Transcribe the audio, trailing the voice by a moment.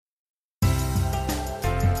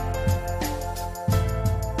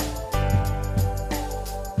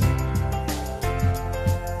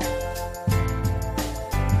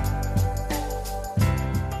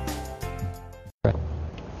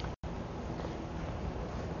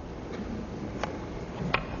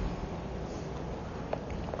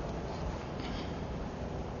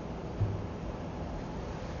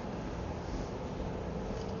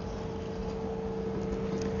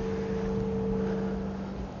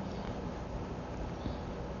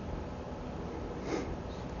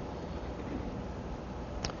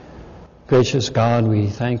Gracious God, we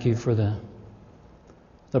thank you for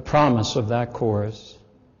the promise of that chorus.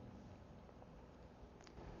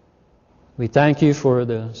 We thank you for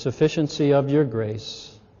the sufficiency of your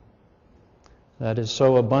grace that is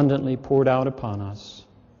so abundantly poured out upon us.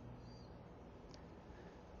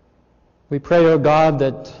 We pray, O God,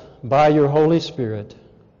 that by your Holy Spirit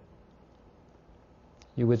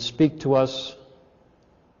you would speak to us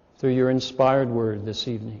through your inspired word this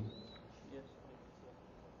evening.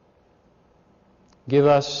 Give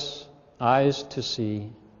us eyes to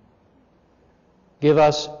see. Give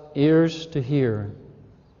us ears to hear.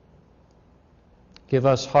 Give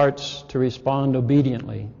us hearts to respond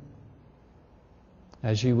obediently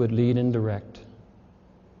as you would lead and direct.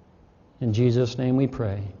 In Jesus' name we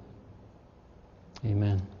pray.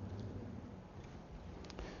 Amen.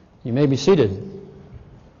 You may be seated.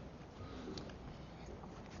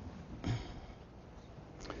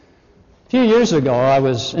 A few years ago, I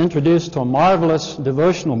was introduced to a marvelous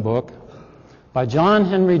devotional book by John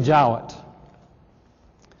Henry Jowett.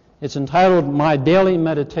 It's entitled My Daily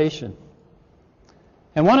Meditation.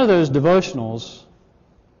 And one of those devotionals,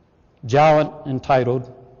 Jowett entitled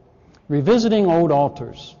Revisiting Old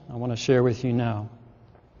Altars, I want to share with you now.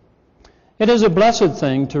 It is a blessed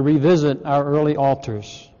thing to revisit our early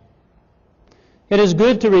altars. It is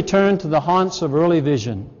good to return to the haunts of early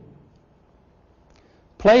vision.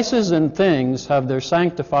 Places and things have their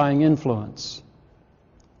sanctifying influence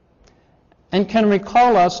and can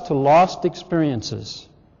recall us to lost experiences.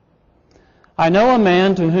 I know a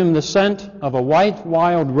man to whom the scent of a white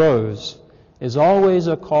wild rose is always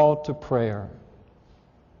a call to prayer.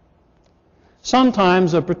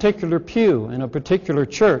 Sometimes a particular pew in a particular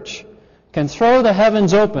church can throw the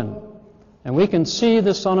heavens open and we can see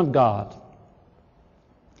the Son of God.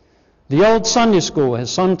 The old Sunday school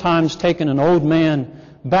has sometimes taken an old man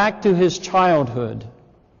back to his childhood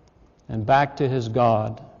and back to his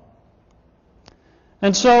God.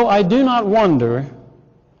 And so I do not wonder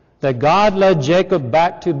that God led Jacob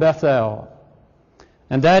back to Bethel,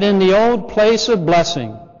 and that in the old place of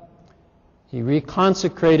blessing, he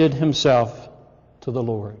reconsecrated himself to the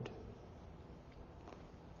Lord.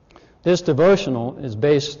 This devotional is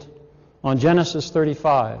based on Genesis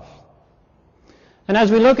 35. And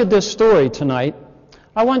as we look at this story tonight,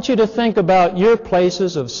 I want you to think about your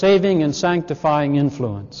places of saving and sanctifying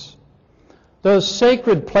influence. Those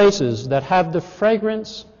sacred places that have the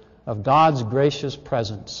fragrance of God's gracious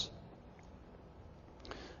presence.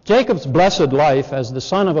 Jacob's blessed life as the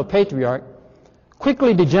son of a patriarch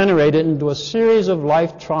quickly degenerated into a series of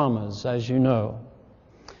life traumas, as you know.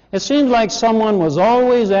 It seemed like someone was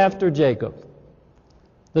always after Jacob.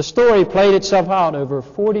 The story played itself out over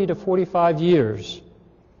 40 to 45 years.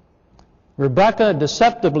 Rebekah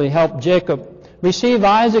deceptively helped Jacob receive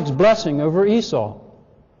Isaac's blessing over Esau.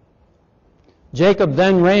 Jacob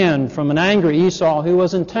then ran from an angry Esau who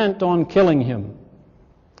was intent on killing him.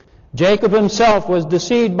 Jacob himself was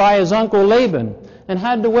deceived by his uncle Laban and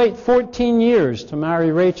had to wait 14 years to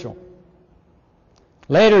marry Rachel.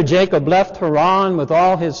 Later, Jacob left Haran with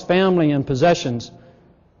all his family and possessions,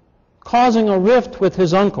 causing a rift with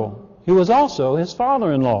his uncle, who was also his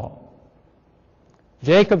father-in-law.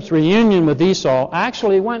 Jacob's reunion with Esau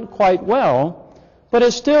actually went quite well, but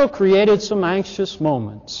it still created some anxious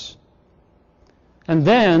moments. And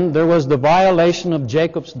then there was the violation of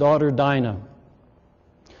Jacob's daughter Dinah,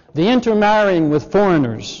 the intermarrying with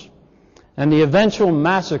foreigners, and the eventual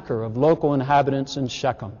massacre of local inhabitants in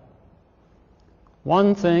Shechem.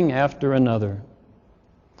 One thing after another.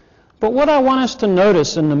 But what I want us to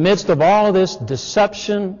notice in the midst of all this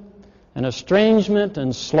deception and estrangement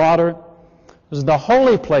and slaughter was the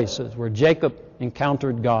holy places where Jacob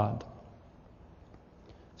encountered God.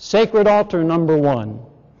 Sacred altar number 1.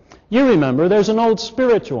 You remember, there's an old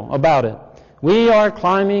spiritual about it. We are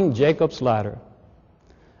climbing Jacob's ladder.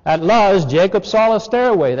 At Luz, Jacob saw a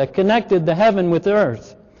stairway that connected the heaven with the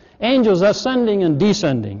earth, angels ascending and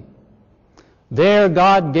descending. There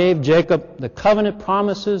God gave Jacob the covenant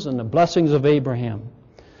promises and the blessings of Abraham,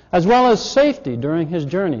 as well as safety during his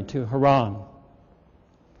journey to Haran.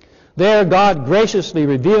 There God graciously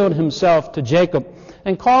revealed himself to Jacob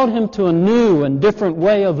and called him to a new and different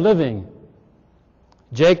way of living.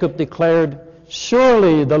 Jacob declared,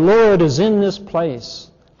 "Surely the Lord is in this place.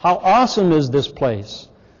 How awesome is this place!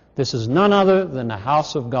 This is none other than the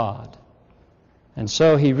house of God." And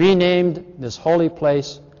so he renamed this holy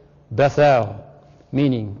place Bethel,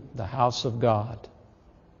 meaning the house of God.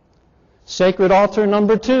 Sacred altar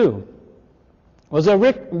number 2 was a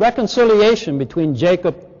reconciliation between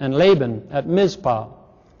Jacob and Laban at Mizpah,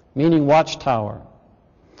 meaning watchtower.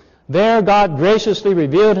 There God graciously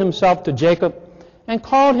revealed himself to Jacob and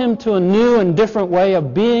called him to a new and different way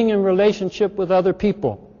of being in relationship with other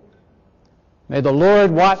people. May the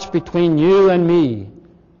Lord watch between you and me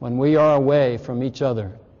when we are away from each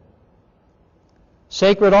other.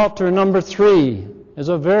 Sacred altar number 3 is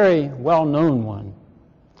a very well-known one.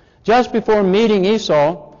 Just before meeting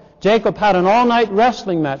Esau, Jacob had an all-night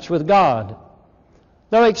wrestling match with God.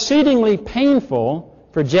 Though exceedingly painful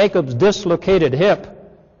for Jacob's dislocated hip,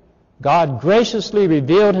 God graciously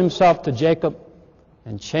revealed himself to Jacob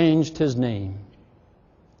and changed his name.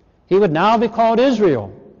 He would now be called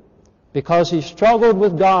Israel because he struggled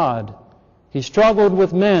with God. He struggled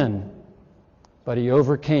with men, but he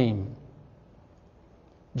overcame.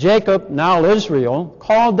 Jacob, now Israel,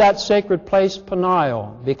 called that sacred place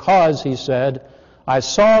Peniel because, he said, I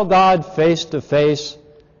saw God face to face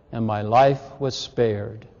and my life was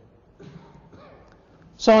spared.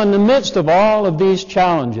 So in the midst of all of these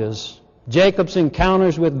challenges, Jacob's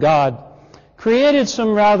encounters with God created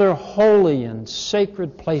some rather holy and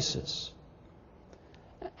sacred places.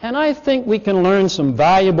 And I think we can learn some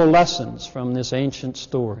valuable lessons from this ancient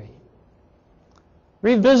story.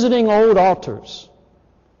 Revisiting old altars.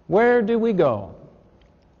 Where do we go?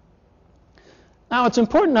 Now, it's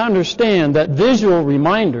important to understand that visual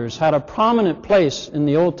reminders had a prominent place in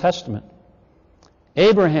the Old Testament.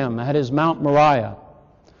 Abraham had his Mount Moriah.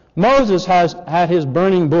 Moses had his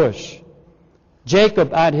burning bush.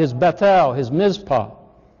 Jacob had his Bethel, his Mizpah,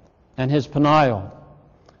 and his Peniel.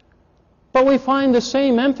 But we find the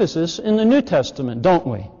same emphasis in the New Testament, don't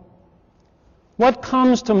we? What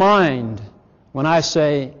comes to mind when I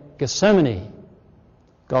say Gethsemane,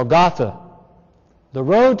 Golgotha, the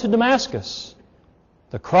road to Damascus,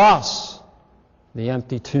 the cross, the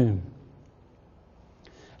empty tomb?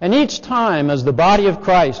 And each time, as the body of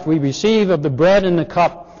Christ, we receive of the bread and the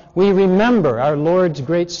cup, we remember our Lord's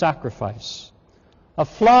great sacrifice. A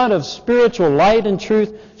flood of spiritual light and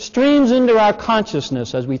truth streams into our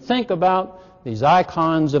consciousness as we think about these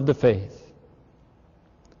icons of the faith.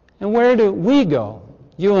 And where do we go,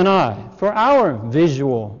 you and I, for our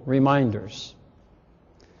visual reminders?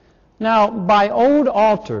 Now, by old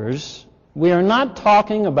altars, we are not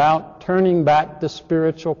talking about turning back the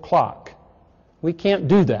spiritual clock. We can't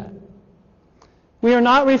do that. We are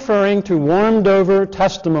not referring to warmed-over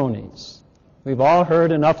testimonies. We've all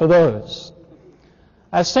heard enough of those.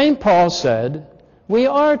 As St. Paul said, we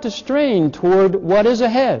are to strain toward what is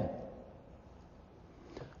ahead.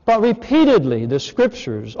 But repeatedly, the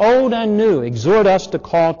Scriptures, old and new, exhort us to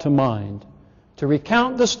call to mind, to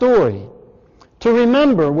recount the story, to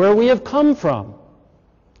remember where we have come from.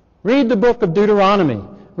 Read the book of Deuteronomy.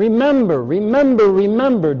 Remember, remember,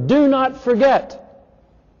 remember. Do not forget.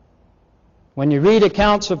 When you read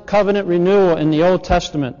accounts of covenant renewal in the Old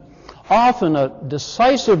Testament, often a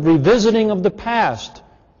decisive revisiting of the past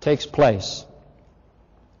takes place.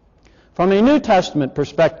 From a New Testament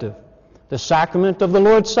perspective, the sacrament of the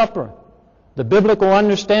Lord's Supper, the biblical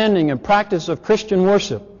understanding and practice of Christian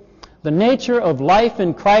worship, the nature of life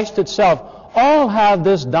in Christ itself, all have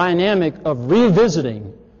this dynamic of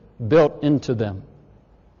revisiting built into them.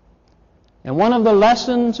 And one of the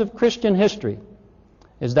lessons of Christian history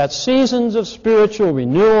is that seasons of spiritual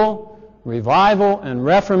renewal, revival, and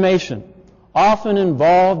reformation often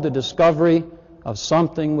involve the discovery of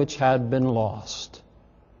something which had been lost.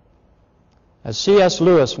 As C.S.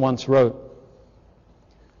 Lewis once wrote,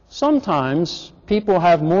 sometimes people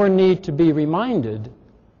have more need to be reminded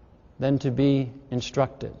than to be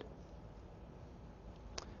instructed.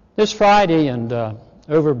 This Friday and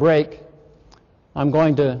over break, I'm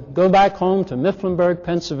going to go back home to Mifflinburg,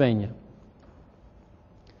 Pennsylvania.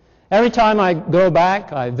 Every time I go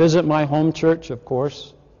back, I visit my home church, of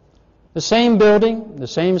course. The same building, the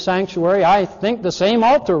same sanctuary, I think the same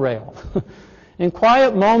altar rail. In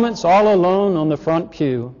quiet moments, all alone on the front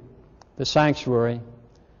pew, the sanctuary,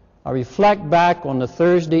 I reflect back on the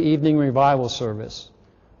Thursday evening revival service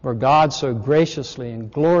where God so graciously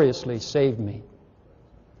and gloriously saved me.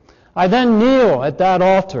 I then kneel at that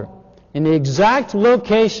altar in the exact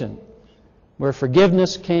location where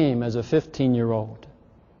forgiveness came as a 15-year-old.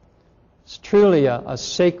 It's truly a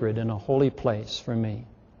sacred and a holy place for me.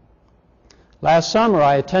 Last summer,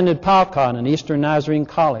 I attended Palcon in Eastern Nazarene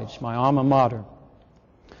College, my alma mater.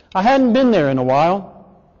 I hadn't been there in a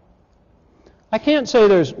while. I can't say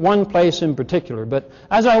there's one place in particular, but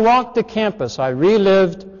as I walked the campus, I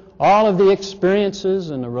relived all of the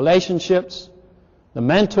experiences and the relationships, the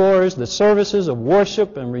mentors, the services of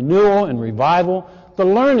worship and renewal and revival, the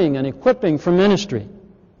learning and equipping for ministry.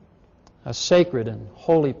 A sacred and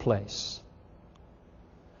holy place.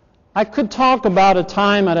 I could talk about a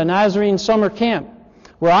time at a Nazarene summer camp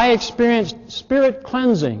where I experienced spirit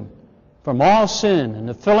cleansing from all sin and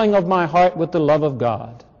the filling of my heart with the love of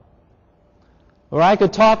God. Or I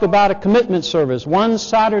could talk about a commitment service one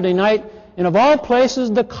Saturday night in, of all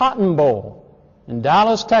places, the Cotton Bowl in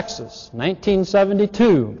Dallas, Texas,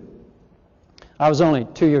 1972. I was only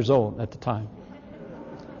 2 years old at the time.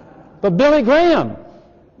 But Billy Graham,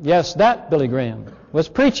 yes, that Billy Graham, was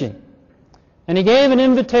preaching. And he gave an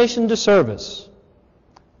invitation to service.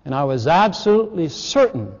 And I was absolutely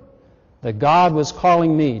certain that God was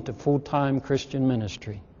calling me to full-time Christian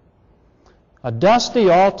ministry. A dusty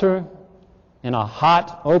altar in a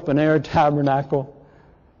hot, open-air tabernacle.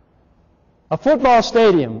 A football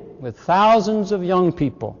stadium with thousands of young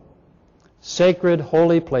people. Sacred,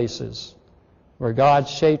 holy places where God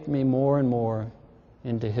shaped me more and more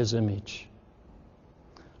into His image.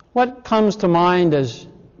 What comes to mind as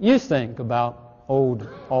you think about old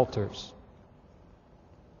altars?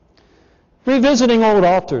 Revisiting old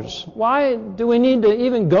altars. Why do we need to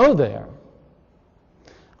even go there?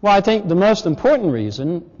 Well, I think the most important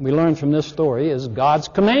reason we learn from this story is God's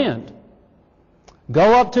command.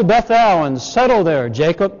 Go up to Bethel and settle there,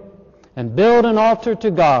 Jacob, and build an altar to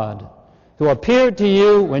God, who appeared to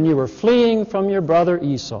you when you were fleeing from your brother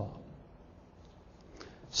Esau.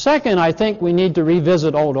 Second, I think we need to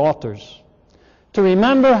revisit old altars, to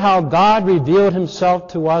remember how God revealed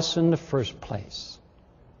Himself to us in the first place.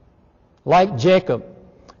 Like Jacob,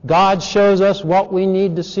 God shows us what we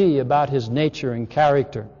need to see about His nature and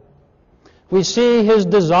character. We see His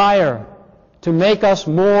desire to make us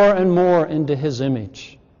more and more into His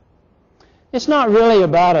image. It's not really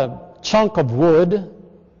about a chunk of wood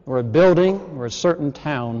or a building or a certain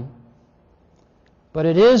town, but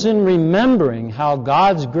it is in remembering how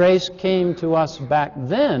God's grace came to us back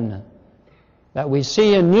then that we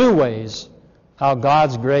see in new ways how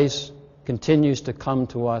God's grace continues to come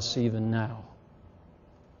to us even now.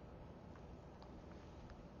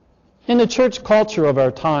 In the church culture of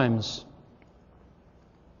our times,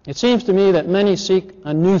 it seems to me that many seek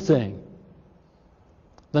a new thing,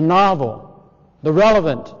 the novel, the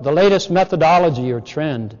relevant, the latest methodology or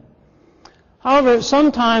trend. However,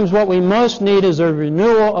 sometimes what we most need is a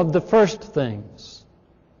renewal of the first things,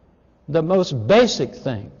 the most basic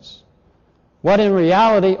things, what in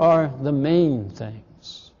reality are the main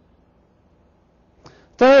things.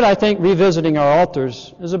 Third, I think revisiting our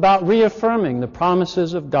altars is about reaffirming the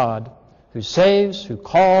promises of God, who saves, who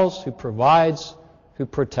calls, who provides, who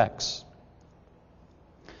protects.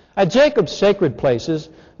 At Jacob's sacred places,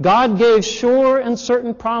 God gave sure and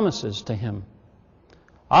certain promises to him.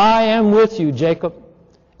 I am with you, Jacob,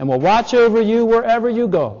 and will watch over you wherever you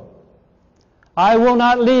go. I will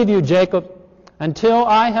not leave you, Jacob, until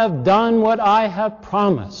I have done what I have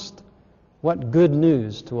promised. What good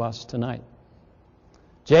news to us tonight.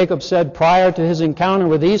 Jacob said prior to his encounter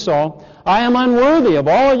with Esau, I am unworthy of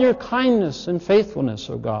all your kindness and faithfulness,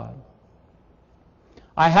 O God.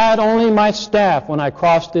 I had only my staff when I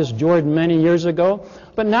crossed this Jordan many years ago,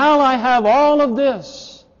 but now I have all of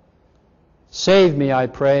this. Save me, I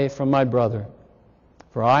pray, from my brother,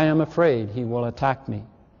 for I am afraid he will attack me.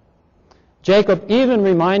 Jacob even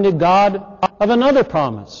reminded God of another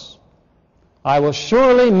promise. I will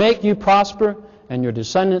surely make you prosper, and your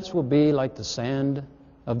descendants will be like the sand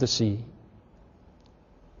of the sea.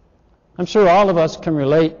 I'm sure all of us can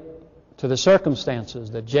relate to the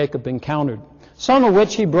circumstances that Jacob encountered, some of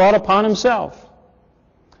which he brought upon himself.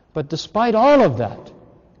 But despite all of that,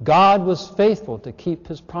 God was faithful to keep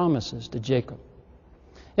His promises to Jacob.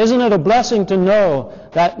 Isn't it a blessing to know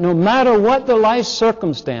that no matter what the life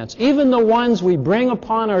circumstance, even the ones we bring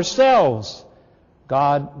upon ourselves,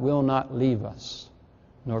 God will not leave us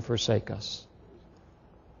nor forsake us.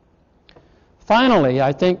 Finally,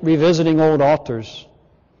 I think revisiting old altars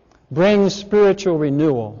brings spiritual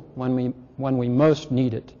renewal when we most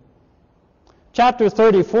need it. Chapter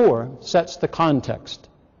 34 sets the context.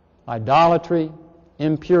 Idolatry,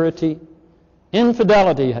 impurity,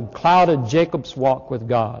 infidelity had clouded Jacob's walk with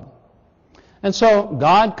God. And so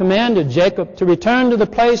God commanded Jacob to return to the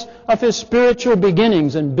place of his spiritual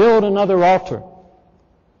beginnings and build another altar.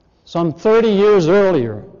 Some 30 years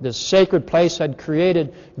earlier, this sacred place had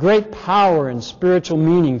created great power and spiritual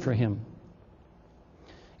meaning for him.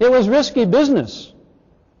 It was risky business.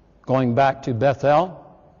 Going back to Bethel,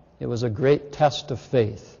 it was a great test of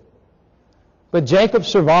faith. But Jacob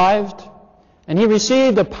survived, and he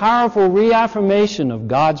received a powerful reaffirmation of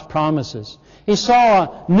God's promises. He saw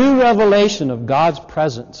a new revelation of God's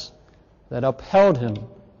presence that upheld him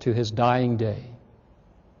to his dying day.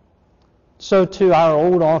 So too our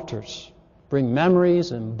old altars bring memories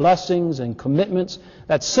and blessings and commitments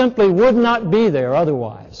that simply would not be there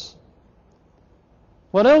otherwise.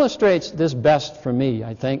 What illustrates this best for me,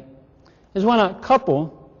 I think, is when a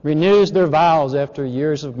couple renews their vows after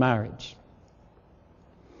years of marriage.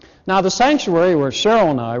 Now, the sanctuary where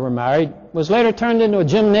Cheryl and I were married was later turned into a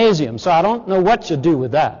gymnasium, so I don't know what you do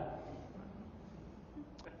with that.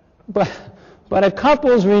 But a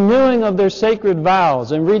couple's renewing of their sacred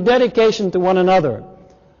vows and rededication to one another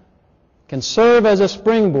can serve as a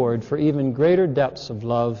springboard for even greater depths of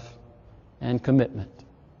love and commitment.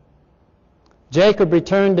 Jacob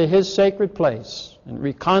returned to his sacred place and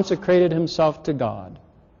reconsecrated himself to God.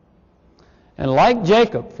 And like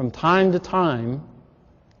Jacob, from time to time,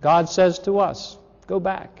 God says to us, go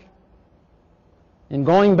back. In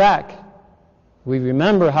going back, we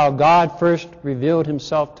remember how God first revealed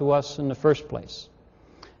himself to us in the first place,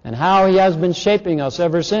 and how he has been shaping us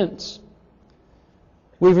ever since.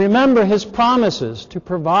 We remember his promises to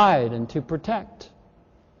provide and to protect.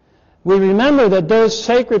 We remember that those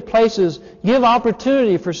sacred places give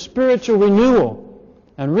opportunity for spiritual renewal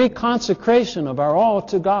and reconsecration of our all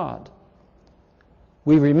to God.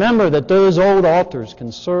 We remember that those old altars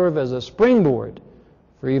can serve as a springboard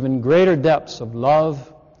for even greater depths of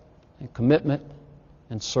love and commitment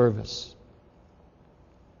and service.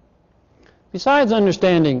 Besides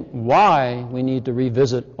understanding why we need to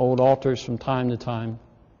revisit old altars from time to time,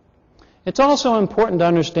 it's also important to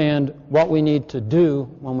understand what we need to do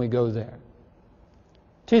when we go there.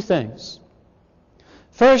 Two things.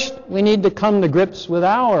 First, we need to come to grips with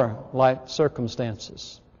our life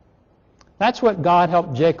circumstances. That's what God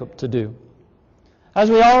helped Jacob to do. As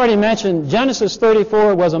we already mentioned, Genesis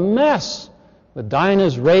 34 was a mess, with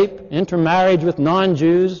Dinah's rape, intermarriage with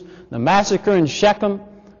non-Jews, the massacre in Shechem,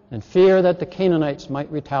 and fear that the Canaanites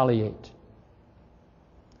might retaliate.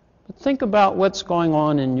 But think about what's going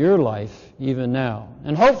on in your life even now.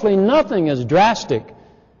 And hopefully nothing as drastic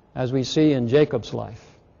as we see in Jacob's life.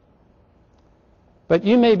 But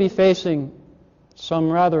you may be facing some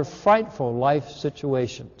rather frightful life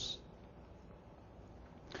situations.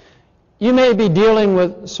 You may be dealing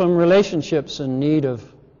with some relationships in need of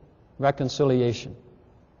reconciliation.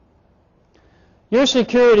 Your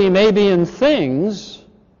security may be in things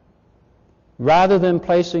rather than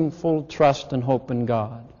placing full trust and hope in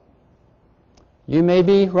God. You may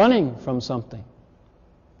be running from something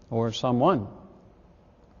or someone.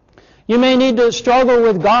 You may need to struggle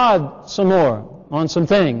with God some more on some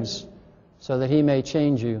things so that he may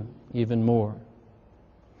change you even more.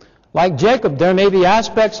 Like Jacob, there may be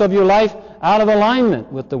aspects of your life out of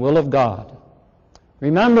alignment with the will of God.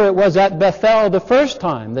 Remember, it was at Bethel the first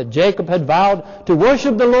time that Jacob had vowed to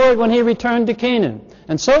worship the Lord when he returned to Canaan.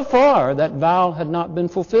 And so far, that vow had not been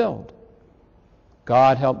fulfilled.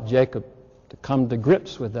 God helped Jacob to come to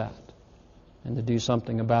grips with that and to do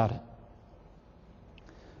something about it.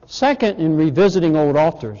 Second, in revisiting old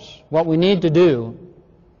altars, what we need to do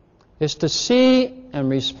is to see and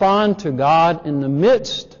respond to God in the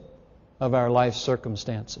midst of our life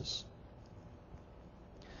circumstances.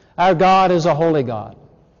 Our God is a holy God,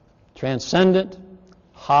 transcendent,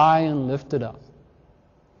 high and lifted up.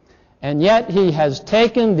 And yet he has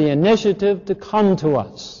taken the initiative to come to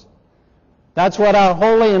us. That's what our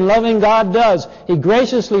holy and loving God does. He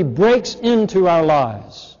graciously breaks into our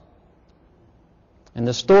lives. And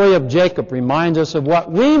the story of Jacob reminds us of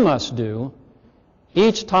what we must do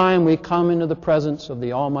each time we come into the presence of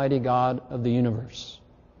the Almighty God of the universe.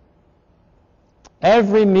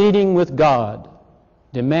 Every meeting with God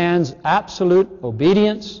demands absolute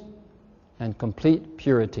obedience and complete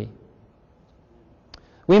purity.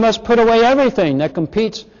 We must put away everything that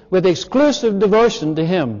competes with exclusive devotion to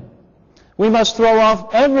him. We must throw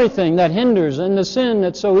off everything that hinders and the sin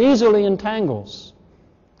that so easily entangles.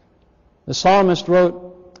 The psalmist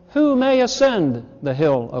wrote, "Who may ascend the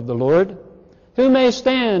hill of the Lord? Who may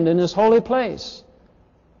stand in his holy place?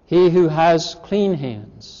 He who has clean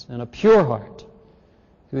hands and a pure heart,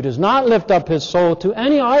 who does not lift up his soul to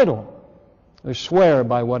any idol or swear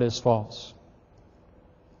by what is false."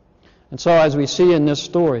 And so, as we see in this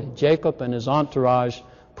story, Jacob and his entourage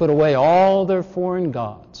put away all their foreign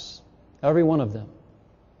gods, every one of them.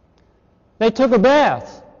 They took a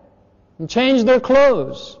bath and changed their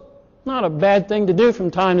clothes. Not a bad thing to do from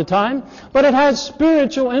time to time, but it has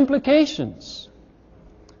spiritual implications.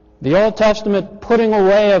 The Old Testament putting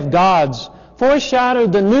away of gods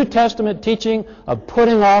foreshadowed the New Testament teaching of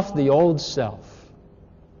putting off the old self.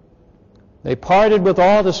 They parted with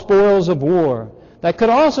all the spoils of war that could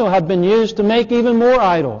also have been used to make even more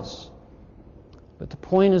idols. But the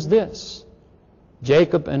point is this: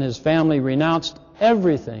 Jacob and his family renounced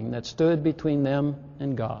everything that stood between them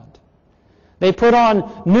and God. They put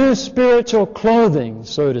on new spiritual clothing,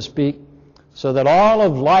 so to speak, so that all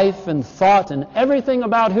of life and thought and everything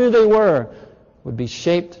about who they were would be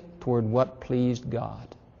shaped toward what pleased God.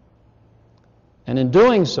 And in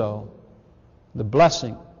doing so, the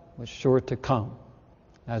blessing was sure to come,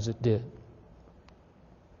 as it did.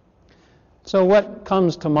 So what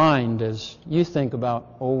comes to mind as you think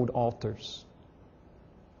about old altars?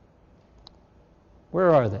 Where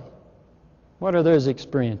are they? What are those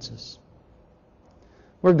experiences?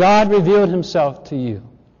 Where God revealed Himself to you.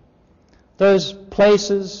 Those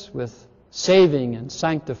places with saving and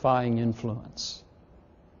sanctifying influence.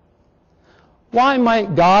 Why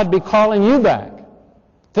might God be calling you back,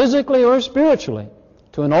 physically or spiritually,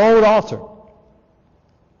 to an old altar?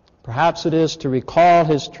 Perhaps it is to recall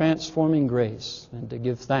His transforming grace and to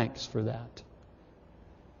give thanks for that.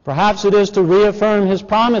 Perhaps it is to reaffirm His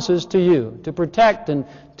promises to you, to protect and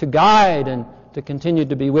to guide and to continue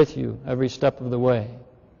to be with you every step of the way.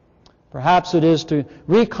 Perhaps it is to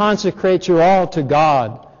reconsecrate your all to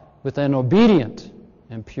God with an obedient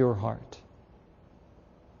and pure heart.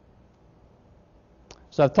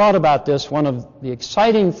 So I've thought about this. One of the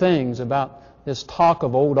exciting things about this talk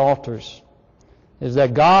of old altars is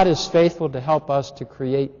that God is faithful to help us to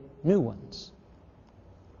create new ones.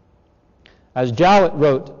 As Jowett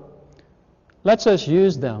wrote, let's us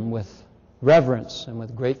use them with reverence and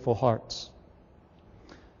with grateful hearts.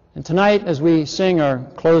 And tonight, as we sing our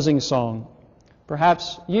closing song,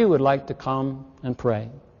 perhaps you would like to come and pray.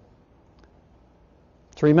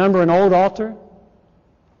 To remember an old altar,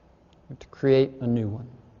 or to create a new one.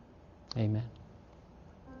 Amen.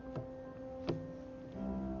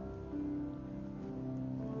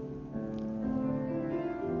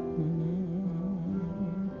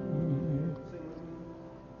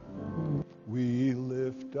 We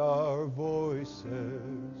lift our voices,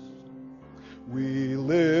 we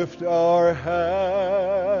lift our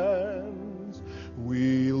hands,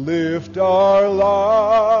 we lift our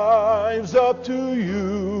lives up to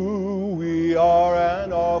you. We are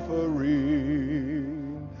an offering.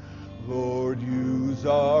 Lord, use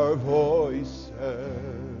our voices.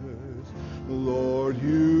 Lord,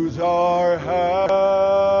 use our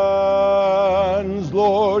hands.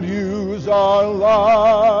 Lord, use our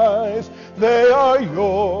lives. They are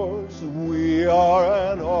yours. We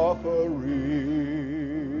are an offering.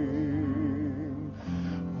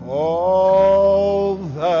 All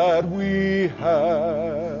that we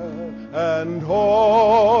have and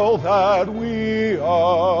all that we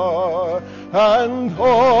are and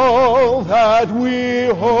all that we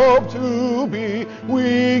hope to be,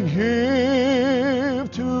 we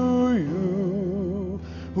give to you.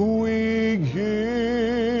 We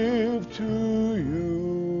give to you.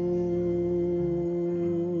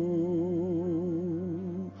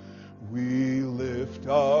 We lift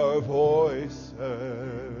our voices.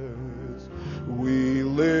 We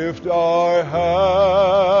lift our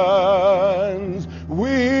hands.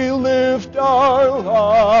 We lift our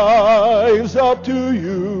lives up to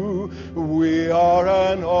you. We are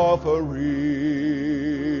an offering.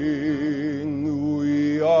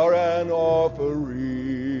 We are an offering.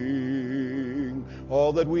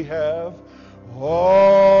 All that we have,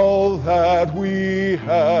 all that we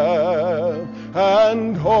have,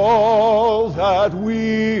 and all that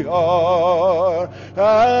we are,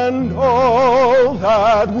 and all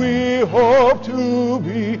that we hope to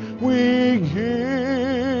be, we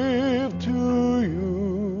give to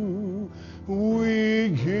you. We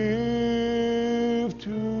give to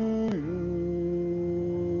you.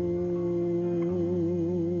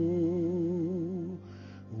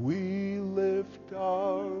 We lift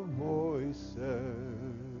our voices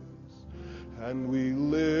and we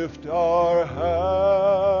lift our hands.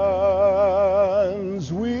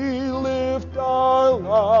 We lift our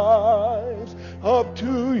lives up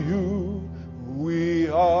to you. We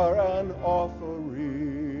are an offering.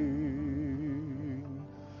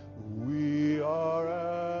 We are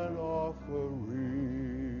an offering.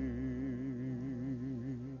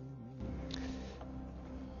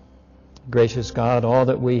 Gracious God, all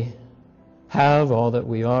that we have, all that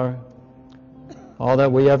we are, all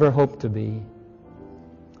that we ever hope to be,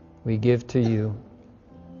 we give to you.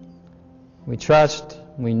 We trust,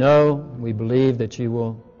 we know, we believe that you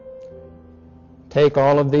will take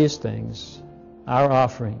all of these things, our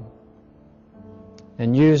offering,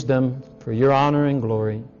 and use them for your honor and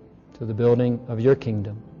glory to the building of your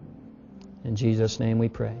kingdom. In Jesus' name we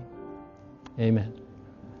pray. Amen.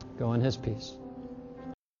 Go in His peace.